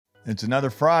It's another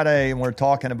Friday, and we're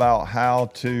talking about how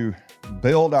to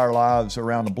build our lives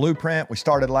around a blueprint. We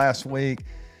started last week.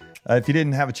 If you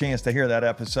didn't have a chance to hear that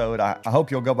episode, I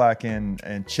hope you'll go back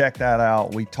and check that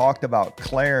out. We talked about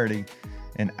clarity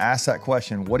and asked that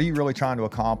question: what are you really trying to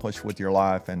accomplish with your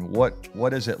life, and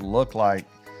what does it look like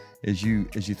as you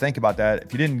think about that?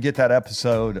 If you didn't get that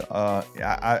episode,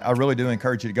 I really do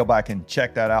encourage you to go back and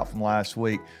check that out from last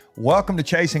week. Welcome to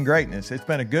Chasing Greatness. It's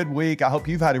been a good week. I hope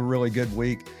you've had a really good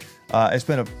week. It's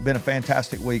been a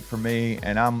fantastic week for me,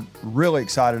 and I'm really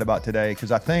excited about today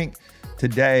because I think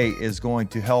today is going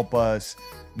to help us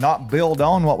not build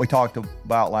on what we talked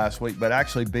about last week, but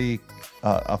actually be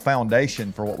a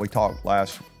foundation for what we talked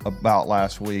about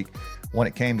last week when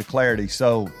it came to clarity.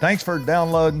 So thanks for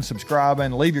downloading,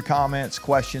 subscribing, leave your comments,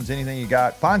 questions, anything you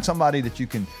got. Find somebody that you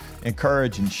can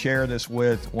encourage and share this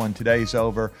with when today's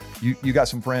over. You got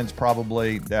some friends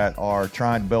probably that are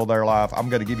trying to build their life. I'm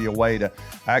going to give you a way to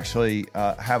actually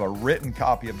have a written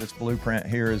copy of this blueprint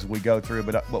here as we go through.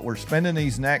 But we're spending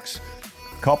these next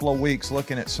couple of weeks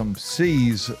looking at some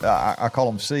C's. I call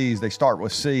them C's. They start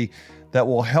with C, that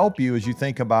will help you as you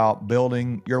think about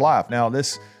building your life. Now,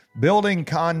 this building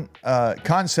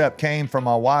concept came from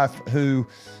my wife who,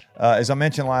 as I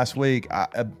mentioned last week,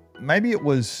 maybe it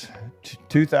was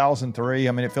 2003.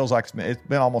 I mean, it feels like it's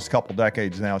been almost a couple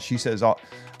decades now. She says, I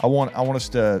want us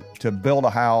to build a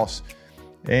house.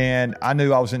 And I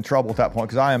knew I was in trouble at that point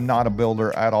because I am not a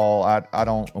builder at all. I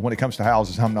don't, when it comes to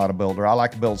houses, I'm not a builder. I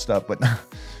like to build stuff,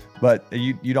 but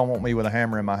you don't want me with a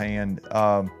hammer in my hand.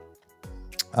 I'm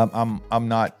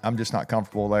just not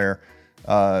comfortable there,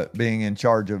 being in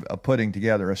charge of putting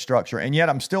together a structure. And yet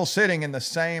I'm still sitting in the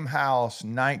same house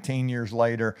 19 years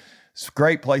later. It's a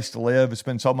great place to live. It's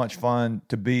been so much fun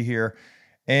to be here.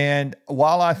 And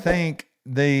while I think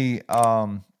the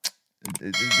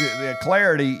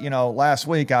clarity, last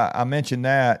week I mentioned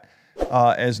that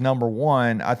as number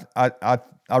one.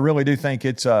 I really do think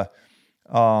it's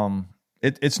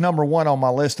it's number one on my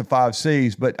list of 5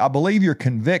 C's. But I believe your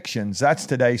convictions. That's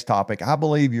today's topic. I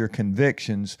believe your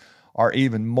convictions are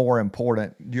even more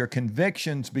important. Your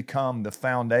convictions become the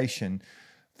foundation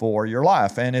for your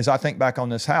life. And as I think back on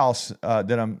this house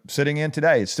that I'm sitting in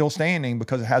today, it's still standing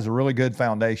because it has a really good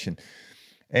foundation.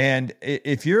 And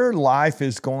if your life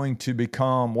is going to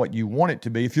become what you want it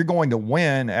to be, if you're going to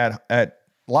win at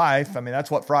life, I mean, that's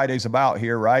what Friday's about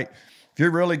here, right? If you're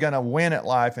really going to win at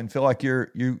life and feel like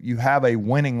you have a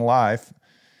winning life,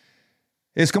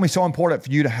 it's going to be so important for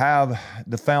you to have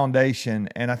the foundation.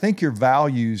 And I think your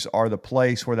values are the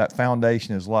place where that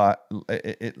foundation is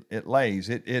it lays.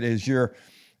 It is your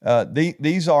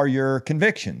these are your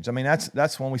convictions. I mean,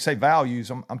 that's when we say values,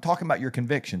 I'm talking about your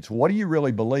convictions. What do you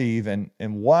really believe, and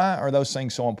why are those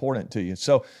things so important to you?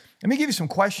 So let me give you some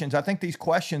questions. I think these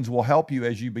questions will help you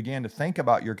as you begin to think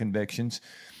about your convictions.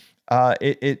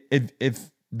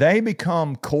 If they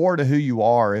become core to who you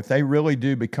are, if they really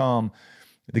do become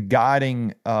the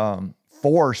guiding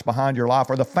force behind your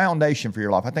life or the foundation for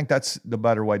your life, I think that's the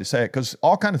better way to say it, because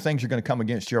all kinds of things are going to come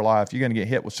against your life. You're going to get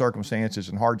hit with circumstances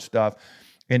and hard stuff.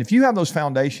 And if you have those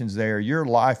foundations there, your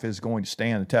life is going to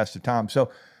stand the test of time. So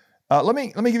let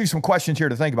me give you some questions here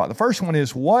to think about. The first one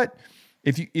is, what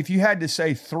if you had to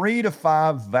say 3 to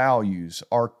 5 values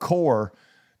are core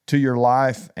to your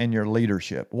life and your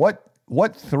leadership? What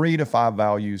 3 to 5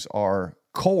 values are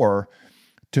core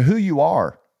to who you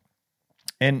are?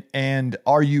 And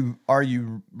are you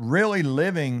really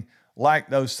living like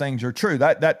those things are true?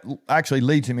 That actually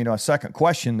leads me to a second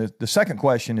question. The second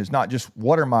question is not just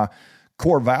what are my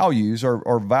core values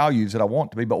or values that I want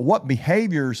to be, but what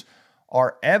behaviors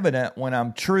are evident when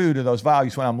I'm true to those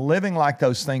values, when I'm living like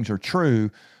those things are true.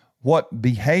 What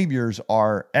behaviors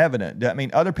are evident? I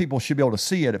mean, other people should be able to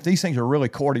see it. If these things are really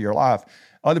core to your life,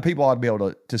 other people ought to be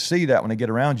able to see that when they get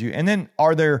around you. And then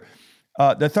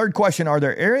the third question, are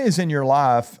there areas in your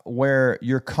life where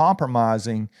you're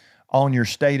compromising on your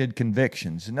stated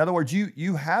convictions? In other words,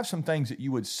 you have some things that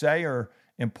you would say are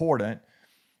important.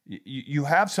 You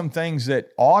have some things that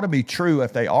ought to be true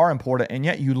if they are important, and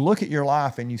yet you look at your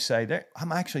life and you say,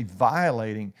 I'm actually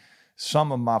violating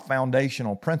some of my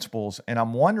foundational principles, and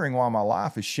I'm wondering why my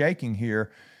life is shaking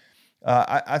here.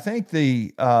 I think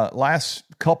the last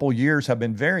couple years have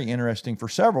been very interesting for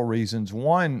several reasons.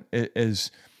 One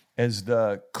is as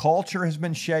the culture has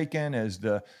been shaken, as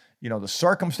the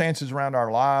circumstances around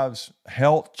our lives,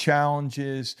 health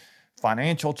challenges,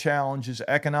 financial challenges,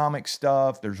 economic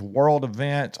stuff, there's world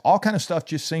events, all kind of stuff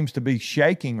just seems to be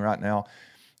shaking right now.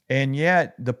 And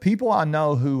yet the people I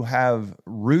know who have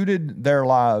rooted their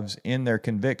lives in their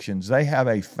convictions, they have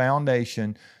a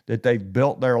foundation that they've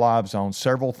built their lives on,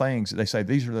 several things that they say,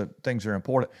 these are the things that are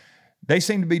important. they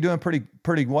seem to be doing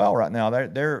pretty well right now.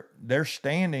 They're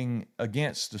standing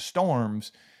against the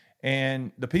storms,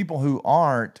 and the people who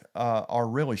aren't are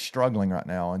really struggling right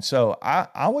now. And so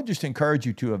I would just encourage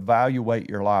you to evaluate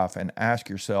your life and ask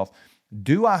yourself,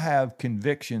 do I have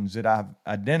convictions that I've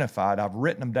identified? I've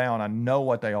written them down. I know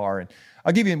what they are. And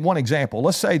I'll give you one example.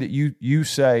 Let's say that you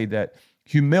say that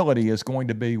humility is going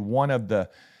to be one of the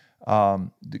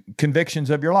convictions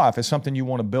of your life. It's something you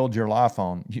want to build your life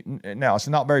on. Now, it's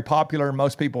not very popular.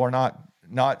 Most people are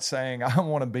not saying, I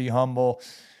want to be humble.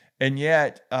 And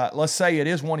yet, let's say it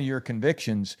is one of your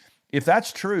convictions. If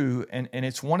that's true, and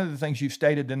it's one of the things you've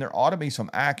stated, then there ought to be some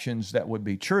actions that would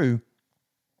be true.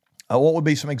 What would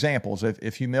be some examples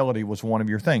if humility was one of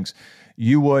your things?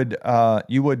 You would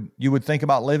think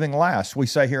about living last. We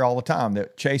say here all the time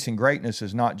that chasing greatness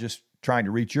is not just trying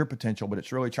to reach your potential, but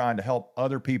it's really trying to help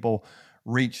other people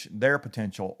reach their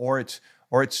potential. Or it's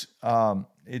this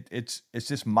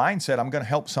mindset, I'm going to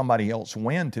help somebody else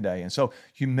win today. And so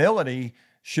humility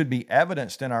should be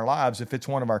evidenced in our lives. If it's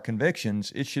one of our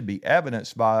convictions, it should be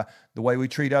evidenced by the way we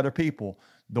treat other people.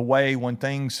 The way when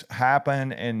things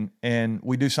happen and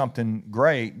we do something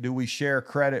great, do we share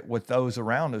credit with those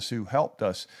around us who helped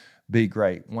us be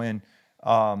great? When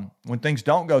things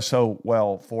don't go so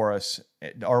well for us,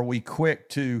 are we quick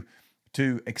to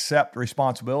accept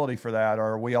responsibility for that?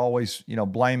 Or are we always,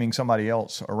 blaming somebody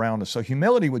else around us? So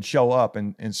humility would show up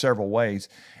in several ways.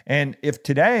 And if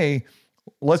today,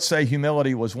 let's say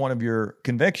humility was one of your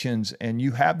convictions and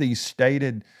you have these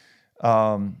stated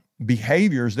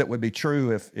behaviors that would be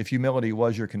true if humility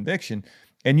was your conviction,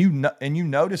 and you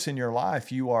notice in your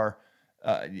life you are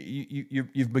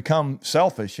you've become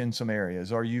selfish in some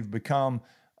areas, or you've become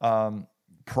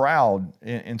proud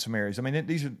in some areas. I mean,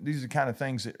 these are the kind of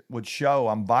things that would show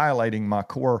I'm violating my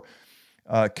core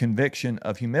conviction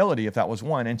of humility if that was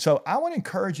one. And so I would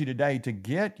encourage you today to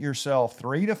get yourself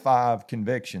 3 to 5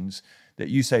 convictions that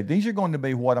you say, these are going to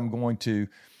be what I'm going to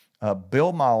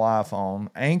build my life on,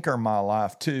 anchor my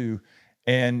life to,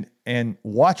 and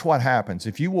watch what happens.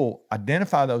 If you will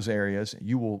identify those areas,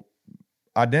 you will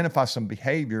identify some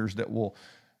behaviors that will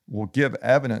give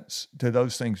evidence to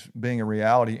those things being a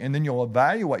reality, and then you'll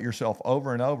evaluate yourself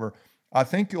over and over. I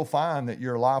think you'll find that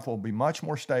your life will be much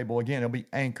more stable. Again, it'll be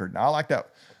anchored. Now, I like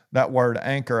that word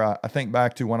anchor. I think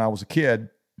back to when I was a kid.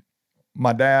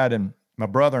 My dad and my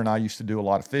brother and I used to do a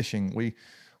lot of fishing. We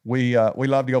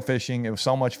loved to go fishing. It was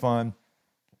so much fun.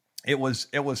 It was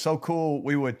so cool.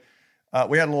 We had a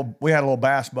little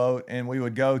bass boat, and we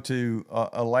would go to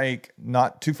a lake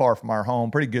not too far from our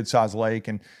home, pretty good sized lake,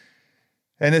 and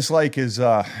this lake is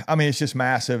it's just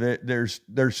massive. There's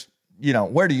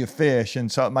where do you fish?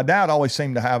 And so my dad always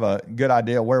seemed to have a good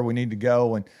idea where we need to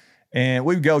go, and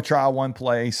we would go try one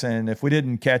place, and if we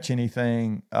didn't catch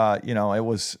anything, it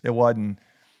was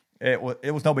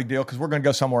no big deal because we're going to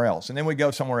go somewhere else. And then we go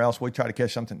somewhere else. We try to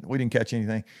catch something. We didn't catch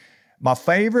anything. My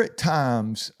favorite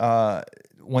times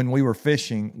when we were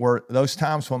fishing were those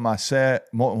times when my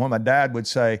dad would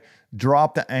say,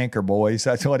 "Drop the anchor, boys."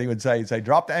 That's what he would say. He'd say,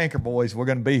 "Drop the anchor, boys. We're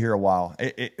going to be here a while."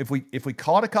 If we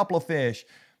caught a couple of fish,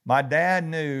 my dad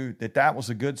knew that was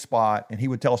a good spot, and he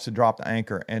would tell us to drop the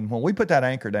anchor. And when we put that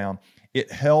anchor down,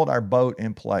 it held our boat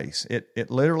in place. It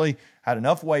literally had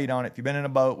enough weight on it. If you've been in a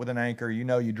boat with an anchor,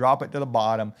 you drop it to the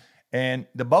bottom, and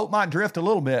the boat might drift a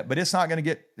little bit, but it's not going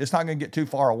to get too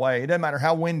far away. It doesn't matter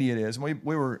how windy it is. We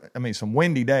were, some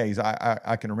windy days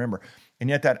I can remember, and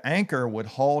yet that anchor would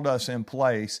hold us in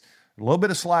place. A little bit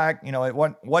of slack, it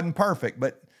wasn't perfect,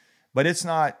 but it's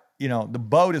not. The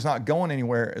boat is not going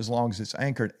anywhere as long as it's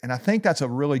anchored. And I think that's a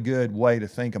really good way to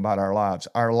think about our lives.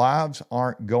 Our lives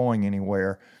aren't going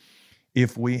anywhere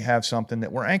if we have something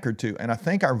that we're anchored to. And I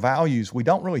think our values, we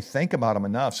don't really think about them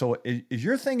enough. So as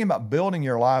you're thinking about building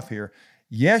your life here,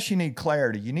 yes, you need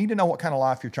clarity. You need to know what kind of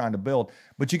life you're trying to build,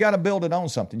 but you got to build it on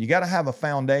something. You got to have a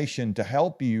foundation to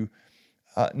help you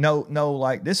know,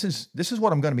 like this is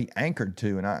what I'm going to be anchored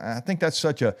to. And I think that's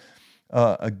such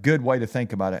a good way to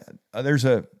think about it. There's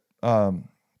a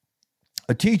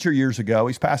teacher years ago,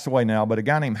 he's passed away now, but a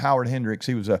guy named Howard Hendricks,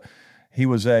 he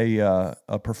was a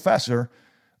professor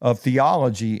of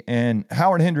theology. And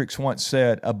Howard Hendricks once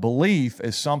said, "A belief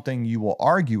is something you will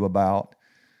argue about.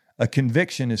 A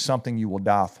conviction is something you will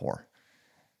die for."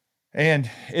 And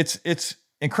it's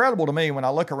incredible to me when I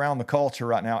look around the culture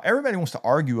right now. Everybody wants to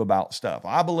argue about stuff.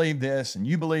 I believe this and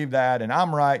you believe that, and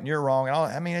I'm right and you're wrong.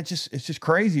 And it's just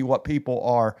crazy what people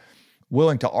are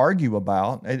willing to argue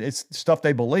about. It's stuff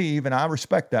they believe, and I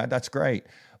respect that. That's great.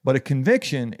 But a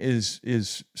conviction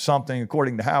is something,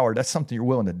 according to Howard, that's something you're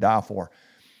willing to die for.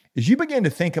 as you begin to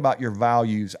think about your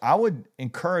values, I would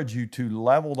encourage you to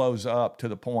level those up to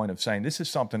the point of saying, this is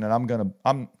something that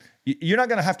you're not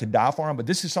going to have to die for them, but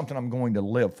this is something I'm going to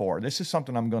live for. This is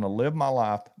something I'm going to live my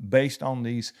life based on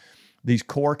these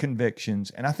core convictions.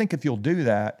 And I think if you'll do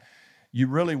that, you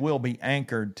really will be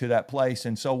anchored to that place.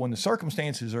 And so when the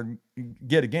circumstances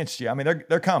get against you, I mean,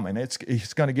 they're coming. It's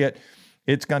going to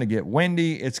get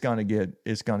windy. It's going to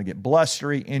get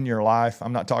blustery in your life.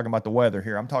 I'm not talking about the weather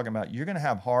here. I'm talking about you're going to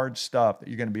have hard stuff that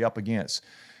you're going to be up against.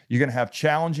 You're going to have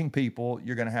challenging people.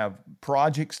 You're going to have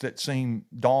projects that seem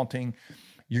daunting.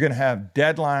 You're going to have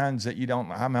deadlines that you don't,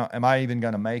 am I even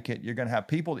going to make it? You're going to have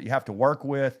people that you have to work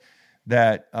with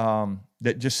that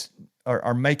just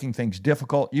are making things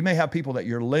difficult. You may have people that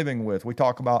you're living with. We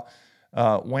talk about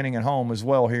winning at home as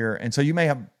well here. And so you may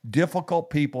have difficult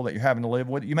people that you're having to live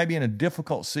with. You may be in a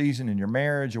difficult season in your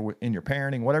marriage or in your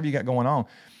parenting, whatever you got going on.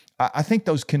 I think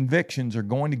those convictions are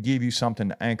going to give you something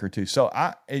to anchor to. So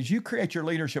as you create your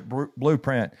leadership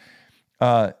blueprint,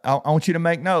 I want you to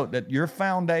make note that your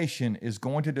foundation is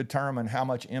going to determine how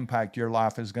much impact your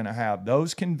life is going to have.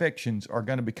 Those convictions are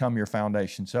going to become your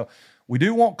foundation. So we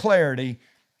do want clarity,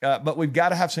 but we've got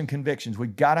to have some convictions.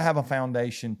 We've got to have a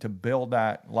foundation to build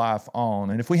that life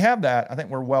on. And if we have that, I think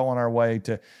we're well on our way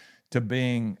to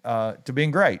being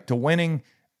great, to winning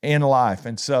in life.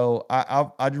 And so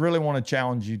I really want to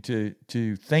challenge you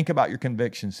to think about your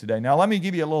convictions today. Now, let me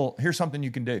give you here's something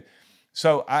you can do.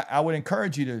 So I would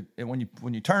encourage you to, when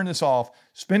you turn this off,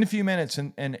 spend a few minutes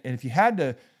and if you had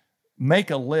to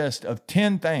make a list of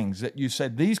 10 things that you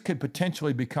said, these could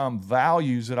potentially become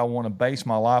values that I want to base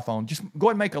my life on, just go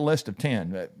ahead and make a list of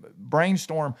 10.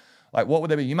 Brainstorm, like what would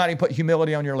they be? You might even put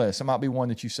humility on your list. It might be one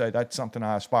that you say, that's something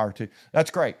I aspire to.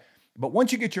 That's great. But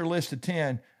once you get your list of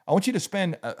 10, I want you to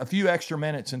spend a few extra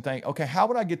minutes and think, okay, how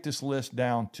would I get this list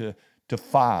down to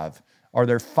 5? Are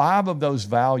there 5 of those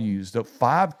values, the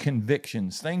 5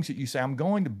 convictions, things that you say, I'm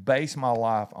going to base my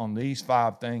life on these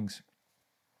 5 things?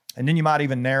 And then you might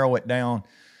even narrow it down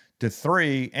to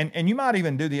 3. And you might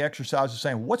even do the exercise of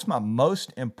saying, what's my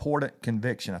most important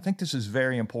conviction? I think this is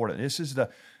very important. This is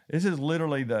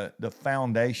literally the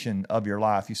foundation of your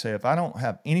life. You say, if I don't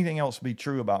have anything else be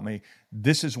true about me,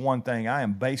 this is one thing. I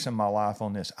am basing my life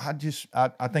on this. I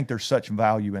think there's such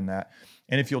value in that.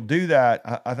 And if you'll do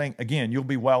that, I think, again, you'll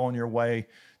be well on your way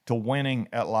to winning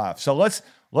at life. So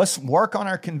let's work on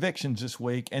our convictions this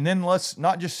week. And then let's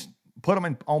not just put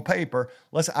them on paper.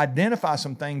 Let's identify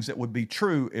some things that would be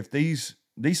true if these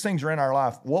things are in our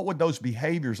life. What would those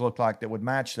behaviors look like that would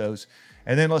match those?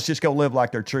 And then let's just go live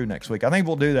like they're true next week. I think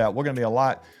we'll do that. We're going to be a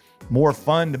lot more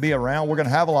fun to be around. We're going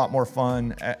to have a lot more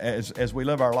fun as we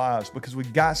live our lives because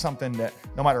we've got something that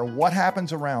no matter what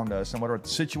happens around us, no matter what the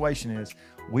situation is,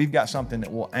 we've got something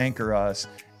that will anchor us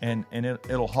and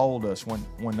it'll hold us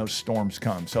when those storms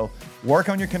come. So work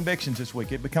on your convictions this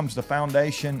week. It becomes the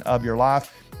foundation of your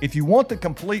life. If you want the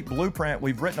complete blueprint,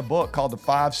 we've written a book called The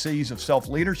 5 C's of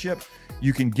Self-Leadership.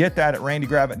 You can get that at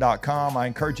randygravett.com. I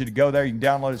encourage you to go there. You can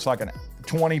download it. It's like a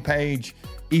 20-page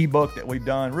ebook that we've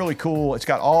done. Really cool. It's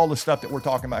got all the stuff that we're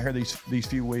talking about here these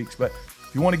few weeks. But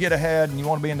if you want to get ahead and you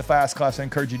want to be in the fast class, I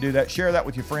encourage you to do that. Share that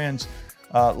with your friends.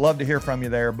 Love to hear from you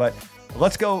there. But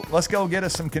let's go get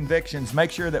us some convictions.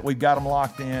 Make sure that we've got them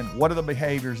locked in. What are the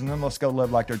behaviors? And then let's go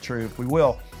live like they're true. If we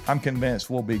will, I'm convinced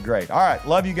we'll be great. All right.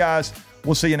 Love you guys.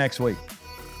 We'll see you next week.